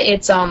think that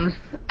it's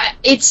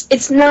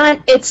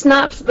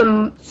not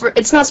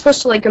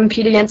supposed to like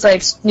compete against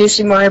like New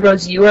Super Mario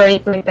Bros. U or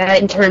anything like that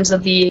in terms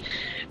of the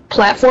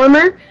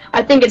platformer.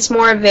 I think it's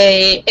more of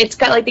it's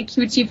got like the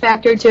cutesy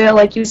factor to it,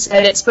 like you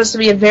said. It's supposed to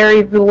be a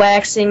very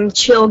relaxing,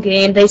 chill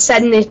game. They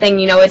said anything,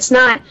 you know, it's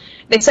not.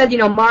 They said, you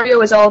know,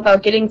 Mario is all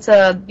about getting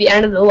to the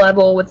end of the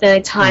level within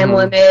a time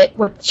limit,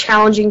 with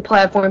challenging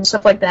platforms,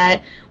 stuff like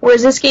that.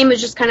 Whereas this game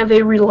is just kind of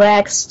a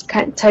relaxed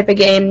type of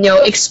game. You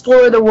know,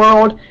 explore the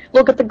world,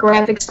 look at the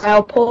graphic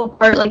style, pull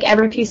apart like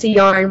every piece of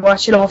yarn,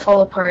 watch it all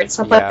fall apart,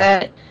 stuff like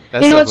that.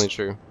 That's definitely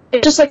true.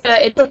 It's just like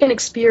it's like an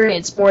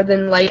experience more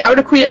than like I would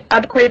equate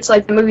it to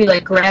like the movie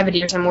like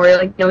Gravity or something, where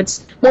like, you know,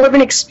 it's more of an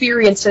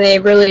experience than a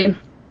really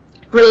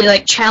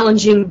like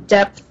challenging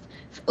depth,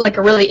 like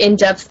a really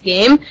in-depth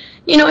game.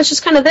 You know, it's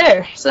just kind of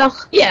there. So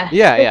yeah.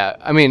 Yeah.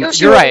 I mean,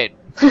 you're right.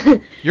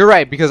 You're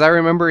right, because I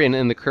remember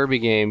in the Kirby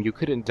game you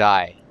couldn't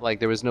die. Like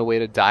there was no way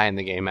to die in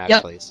the game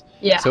actually. Yep.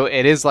 Yeah. So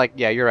it is like,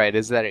 yeah, you're right. It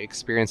is that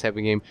experience type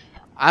of game.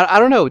 I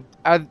don't know.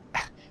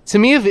 To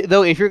me,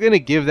 if you're gonna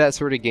give that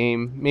sort of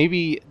game,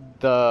 maybe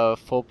the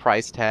full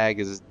price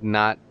tag is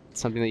not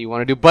something that you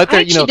want to do. But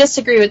I actually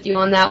disagree with you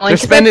on that one.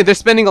 They're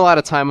spending a lot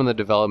of time on the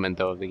development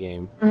though of the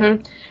game.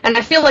 And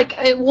I feel like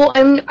I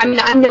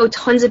know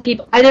tons of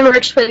people. I never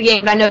actually played the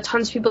game, but I know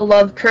tons of people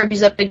love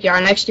Kirby's Epic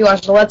Yarn. I actually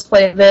watched a Let's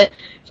Play of it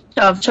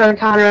of Charlie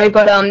Conroy,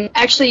 but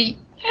actually,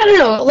 I don't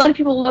know. A lot of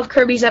people love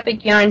Kirby's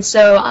Epic Yarn,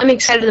 so I'm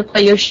excited to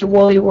play Yoshi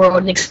Woolly World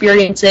and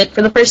experience it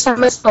for the first time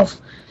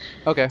myself.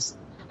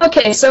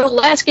 Okay, so the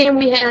last game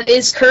we have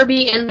is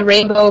Kirby and the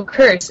Rainbow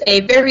Curse, a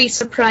very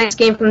surprise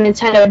game from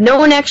Nintendo. No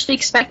one actually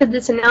expected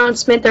this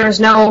announcement. There was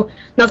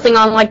nothing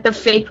on like the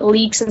fake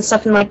leaks and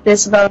stuff like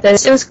this about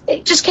this.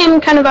 It just came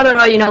kind of out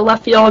of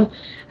left field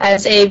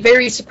as a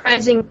very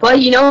surprising, but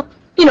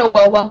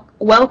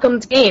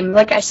welcomed game.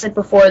 Like I said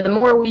before, the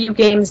more Wii U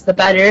games, the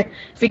better.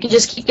 If we can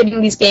just keep getting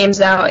these games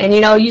out and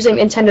using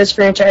Nintendo's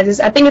franchises,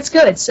 I think it's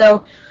good. So,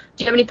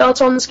 do you have any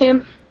thoughts on this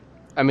game?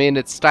 I mean,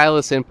 it's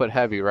stylus input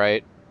heavy,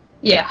 right?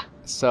 Yeah.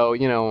 So,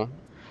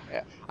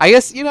 I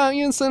guess,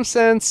 in some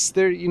sense,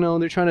 they're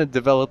trying to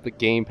develop the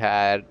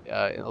gamepad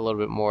a little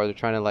bit more. They're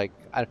trying to, like,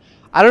 I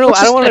don't know.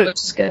 I don't want to...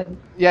 Which is good.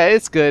 Yeah,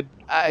 it's good.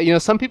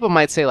 Some people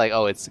might say, like,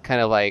 oh, it's kind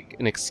of like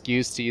an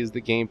excuse to use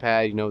the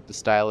gamepad, with the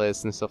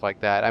stylus and stuff like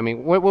that. I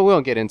mean, we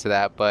won't get into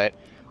that, but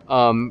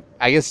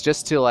I guess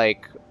just to,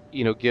 like,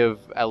 give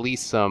at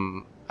least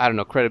some, I don't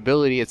know,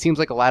 credibility. It seems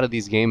like a lot of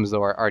these games,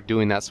 though, are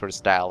doing that sort of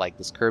style, like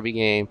this Kirby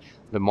game,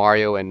 the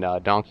Mario and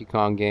Donkey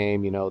Kong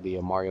game,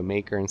 the Mario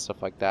Maker and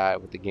stuff like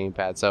that with the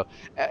gamepad. So,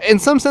 in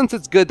some sense,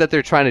 it's good that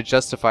they're trying to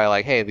justify,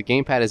 like, hey, the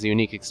gamepad is a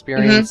unique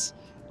experience.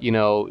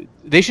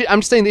 They should. I'm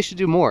just saying they should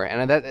do more,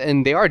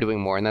 and they are doing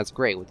more, and that's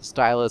great with the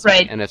stylus,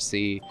 right, and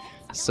NFC.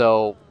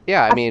 So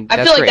yeah, I mean,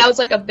 I feel like that was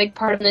like a big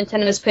part of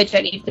Nintendo's pitch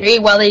at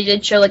E3. While they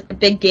did show like the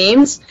big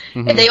games,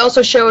 and they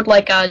also showed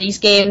like these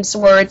games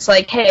where it's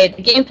like, hey,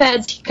 the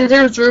gamepads, because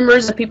there's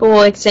rumors of people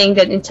like saying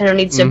that Nintendo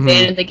needs to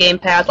abandon the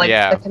gamepad, like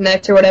the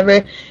Kinect or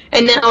whatever.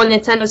 And now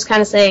Nintendo's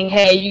kind of saying,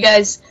 hey, you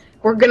guys,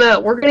 we're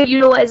gonna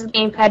utilize the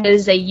gamepad. It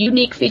is a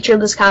unique feature of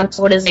this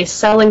console. It is a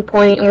selling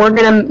point, and we're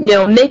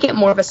gonna make it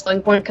more of a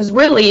selling point, because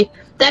really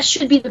that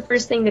should be the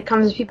first thing that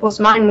comes to people's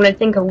mind when I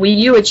think of Wii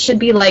U. It should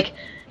be like,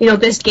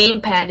 this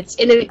gamepad,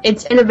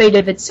 it's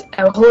innovative, it's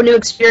a whole new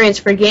experience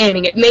for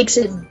gaming, it makes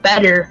it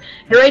better.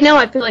 And right now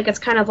I feel like it's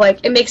kind of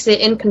like, it makes it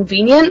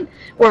inconvenient,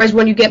 whereas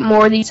when you get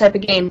more of these type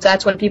of games,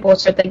 that's when people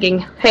start thinking,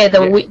 hey, the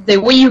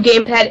Wii U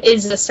gamepad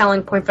is a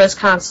selling point for this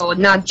console,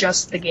 not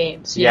just the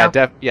games. Yeah,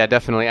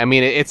 definitely. I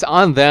mean, it's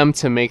on them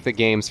to make the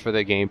games for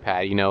the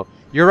gamepad,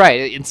 You're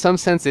right. In some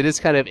sense, it is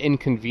kind of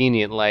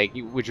inconvenient. Like,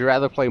 would you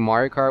rather play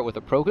Mario Kart with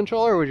a Pro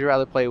Controller, or would you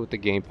rather play with the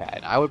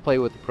gamepad? I would play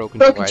with the Pro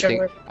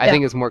Controller. I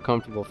think it's more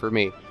comfortable for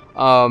me.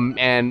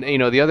 And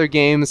the other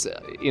games,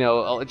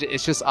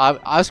 it's just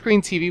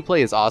off-screen TV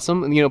play is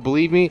awesome. And,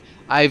 believe me,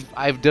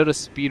 I've done a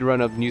speed run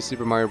of New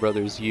Super Mario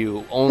Bros.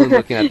 U only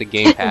looking at the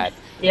gamepad.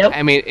 Yep.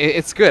 I mean,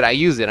 it's good. I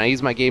use it. I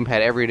use my gamepad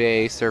every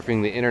day,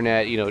 surfing the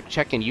internet,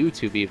 checking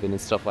YouTube even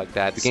and stuff like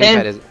that. The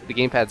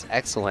gamepad's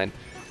excellent.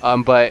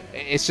 But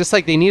it's just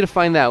like they need to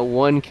find that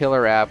one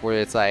killer app where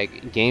it's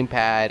like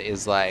gamepad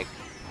is like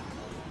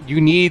you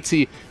need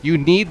the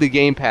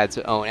gamepad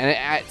to own,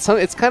 and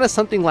it's kind of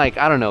something like,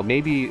 I don't know,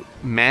 maybe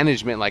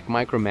management, like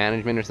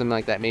micromanagement or something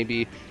like that.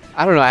 Maybe,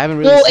 I don't know. I haven't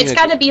really. Well, seen it's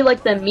got to be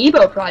like the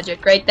Amiibo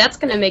project, right? That's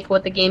gonna make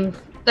what the game.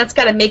 That's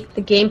got to make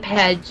the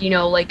gamepad, you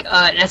know, like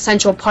an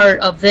essential part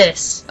of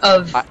this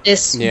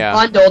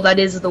bundle that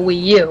is the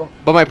Wii U.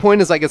 But my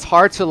point is, like, it's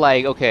hard to,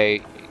 like,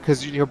 okay,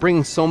 because you're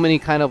bringing so many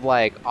kind of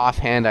like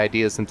offhand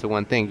ideas into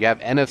one thing. You have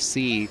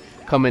NFC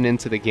coming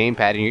into the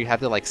gamepad, and you have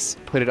to like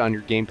put it on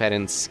your gamepad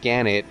and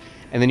scan it,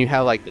 and then you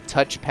have like the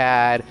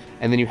touchpad,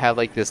 and then you have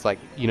like this, like,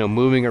 you know,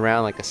 moving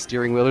around like a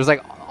steering wheel. There's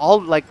like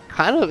all, like,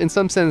 kind of in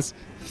some sense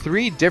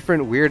 3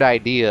 different weird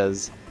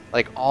ideas,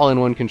 like, all in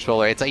one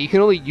controller. It's like you can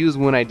only use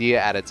one idea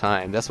at a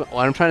time. That's what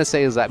I'm trying to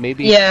say, is that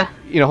maybe,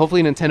 you know,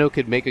 hopefully Nintendo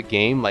could make a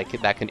game like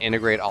that can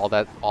integrate all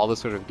the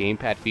sort of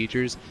gamepad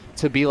features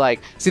to be like,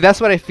 see,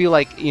 that's what I feel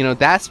like, you know,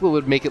 that's what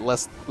would make it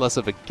less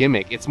of a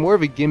gimmick. It's more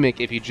of a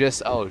gimmick if you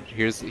just, oh,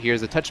 here's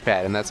a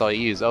touchpad and that's all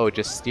you use. Oh,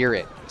 just steer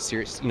it.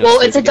 You know,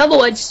 well, it's a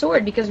double-edged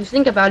sword, because if you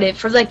think about it,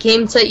 for that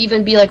game to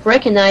even be like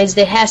recognized,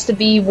 it has to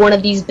be one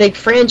of these big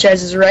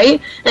franchises,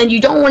 right? And you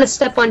don't want to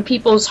step on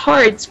people's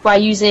hearts by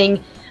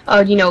using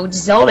you know,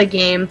 Zelda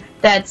game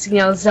that's, you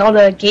know,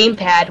 Zelda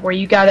gamepad, where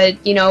you gotta,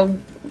 you know,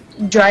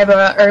 drive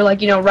or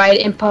like, you know, ride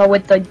Impa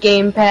with the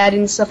gamepad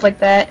and stuff like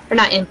that. Or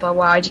not Impa,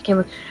 wow, I just came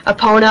with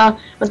Epona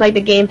with like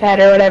the gamepad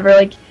or whatever.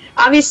 Like,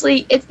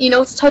 obviously, it's, you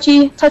know, it's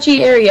a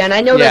touchy area, and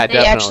I know that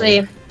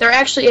they're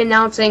actually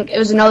announcing, it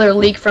was another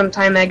leak from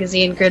Time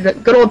Magazine,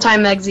 good old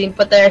Time Magazine,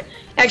 but they're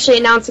actually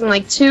announcing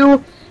like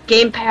 2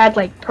 gamepad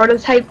like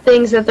prototype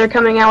things that they're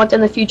coming out with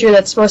in the future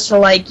that's supposed to,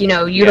 like, you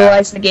know,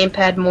 utilize the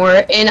gamepad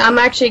more, and I'm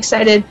actually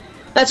excited.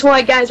 That's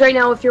why, guys, right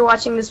now, if you're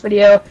watching this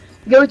video,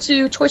 go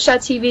to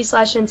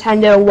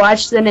twitch.tv/Nintendo,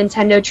 watch the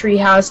Nintendo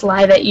Treehouse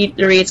live at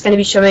E3. It's going to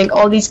be showing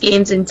all these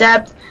games in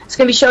depth. It's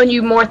going to be showing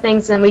you more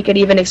things than we could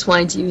even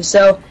explain to you,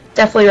 so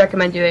definitely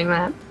recommend doing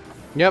that.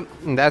 Yep,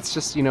 and that's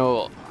just, you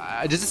know,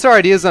 just our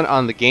ideas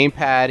on the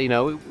gamepad. You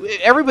know,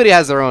 everybody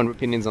has their own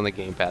opinions on the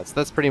gamepad, so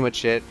that's pretty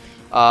much it.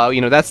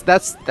 You know,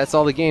 that's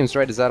all the games,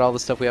 right? Is that all the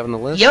stuff we have on the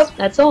list? Yep,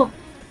 that's all.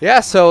 Yeah,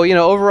 so, you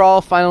know,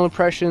 overall, final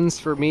impressions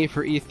for me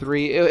for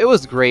E3, it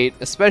was great.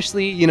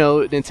 Especially, you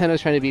know,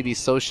 Nintendo's trying to be these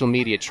social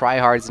media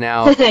tryhards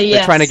now. Yes.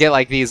 They're trying to get,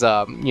 like, these,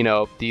 you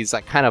know, these,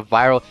 like, kind of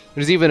viral.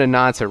 There's even a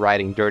nod to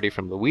writing dirty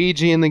from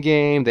Luigi in the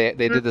game. They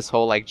did this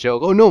whole, like,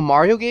 joke. Oh, no,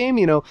 Mario game?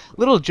 You know,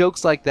 little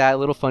jokes like that,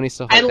 little funny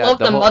stuff like that. I love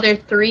the Mother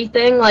 3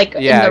 thing. Like,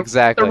 yeah,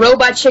 exactly. The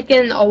Robot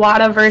Chicken,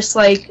 Iwata versus,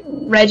 like,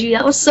 Reggie.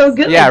 That was so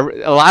good. Yeah,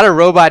 a lot of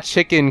Robot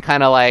Chicken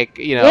kind of, like,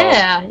 you know,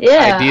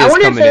 ideas I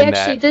wonder if coming they in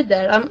actually did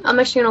that. I'm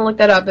actually going to look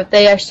that up, if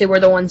they actually were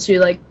the ones who,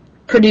 like,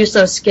 produced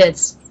those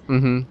skits.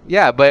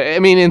 Yeah, but I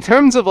mean, in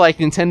terms of like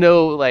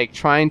Nintendo, like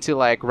trying to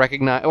like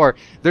recognize, or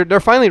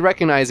they're finally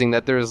recognizing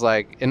that there's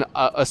like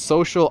a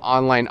social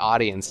online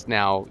audience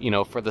now, you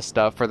know, for the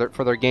stuff, for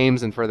their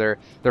games and for their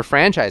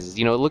franchises.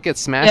 You know, look at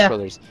Smash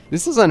Brothers.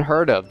 This is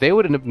unheard of. They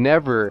would have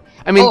never.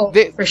 I mean,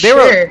 they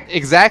were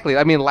exactly.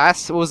 I mean,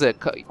 what was it?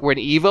 We're in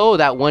Evo,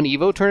 that one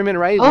Evo tournament,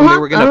 right? When they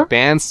were gonna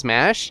ban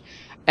Smash.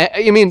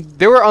 I mean,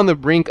 they were on the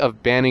brink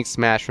of banning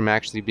Smash from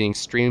actually being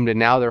streamed, and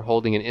now they're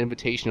holding an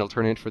invitational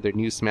tournament for their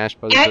new Smash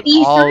Brothers. At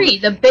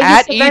E3, the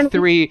biggest event. At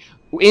E3,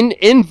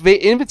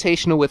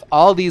 invitational with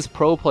all these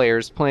pro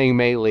players playing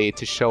Melee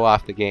to show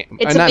off the game.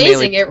 It's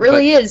amazing. It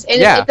really is.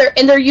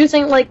 And they're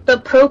using like the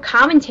pro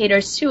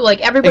commentators too.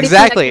 Like everybody.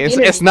 Exactly.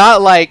 It's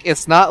not like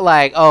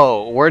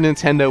oh, we're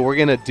Nintendo. We're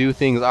gonna do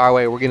things our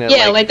way. We're gonna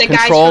like the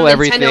control guys from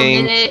everything.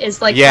 Nintendo Minute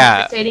is like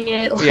commentating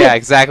it. Yeah,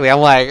 exactly. I'm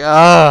like,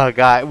 oh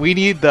god, we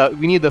need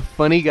the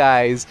funny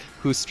guys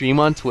who stream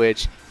on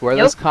Twitch, who are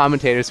those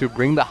commentators who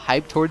bring the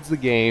hype towards the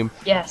game.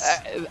 Yes.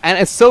 And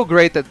it's so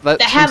great that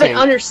they have an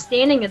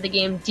understanding of the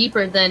game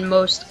deeper than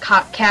most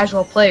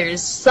casual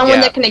players. Someone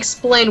that can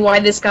explain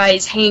why this guy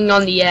is hanging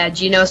on the edge,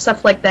 you know,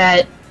 stuff like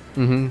that.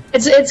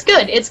 It's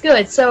good. It's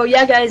good. So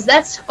yeah, guys,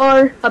 that's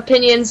our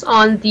opinions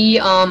on the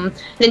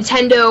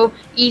Nintendo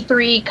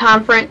E3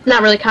 conference,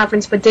 not really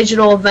conference, but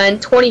digital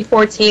event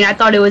 2014. I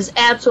thought it was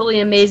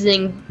absolutely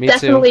amazing. Me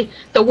Definitely too.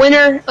 The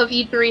winner of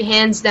E3,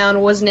 hands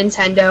down, was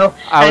Nintendo.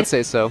 I would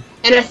say so.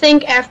 And I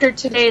think after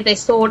today, they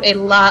sold a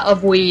lot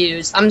of Wii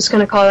U's. I'm just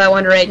gonna call that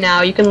one right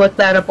now. You can look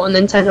that up on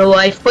Nintendo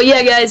Life. But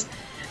yeah, guys.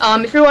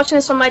 If you're watching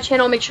this on my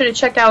channel, make sure to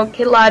check out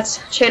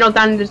KidLot's channel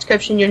down in the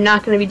description. You're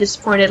not going to be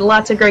disappointed.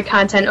 Lots of great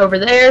content over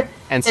there.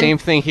 And same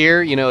thing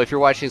here. You know, if you're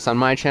watching this on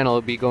my channel,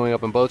 it'll be going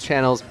up on both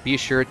channels. Be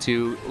sure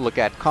to look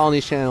at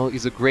Colinies' channel.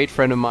 He's a great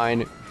friend of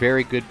mine.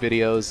 Very good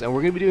videos. And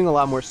we're going to be doing a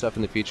lot more stuff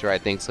in the future, I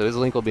think. So his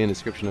link will be in the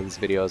description of this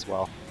video as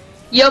well.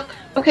 Yep.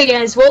 Okay,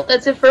 guys. Well,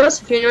 that's it for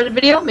us. If you enjoyed the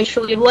video, make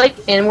sure to leave a like,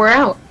 and we're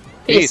out.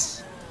 Peace.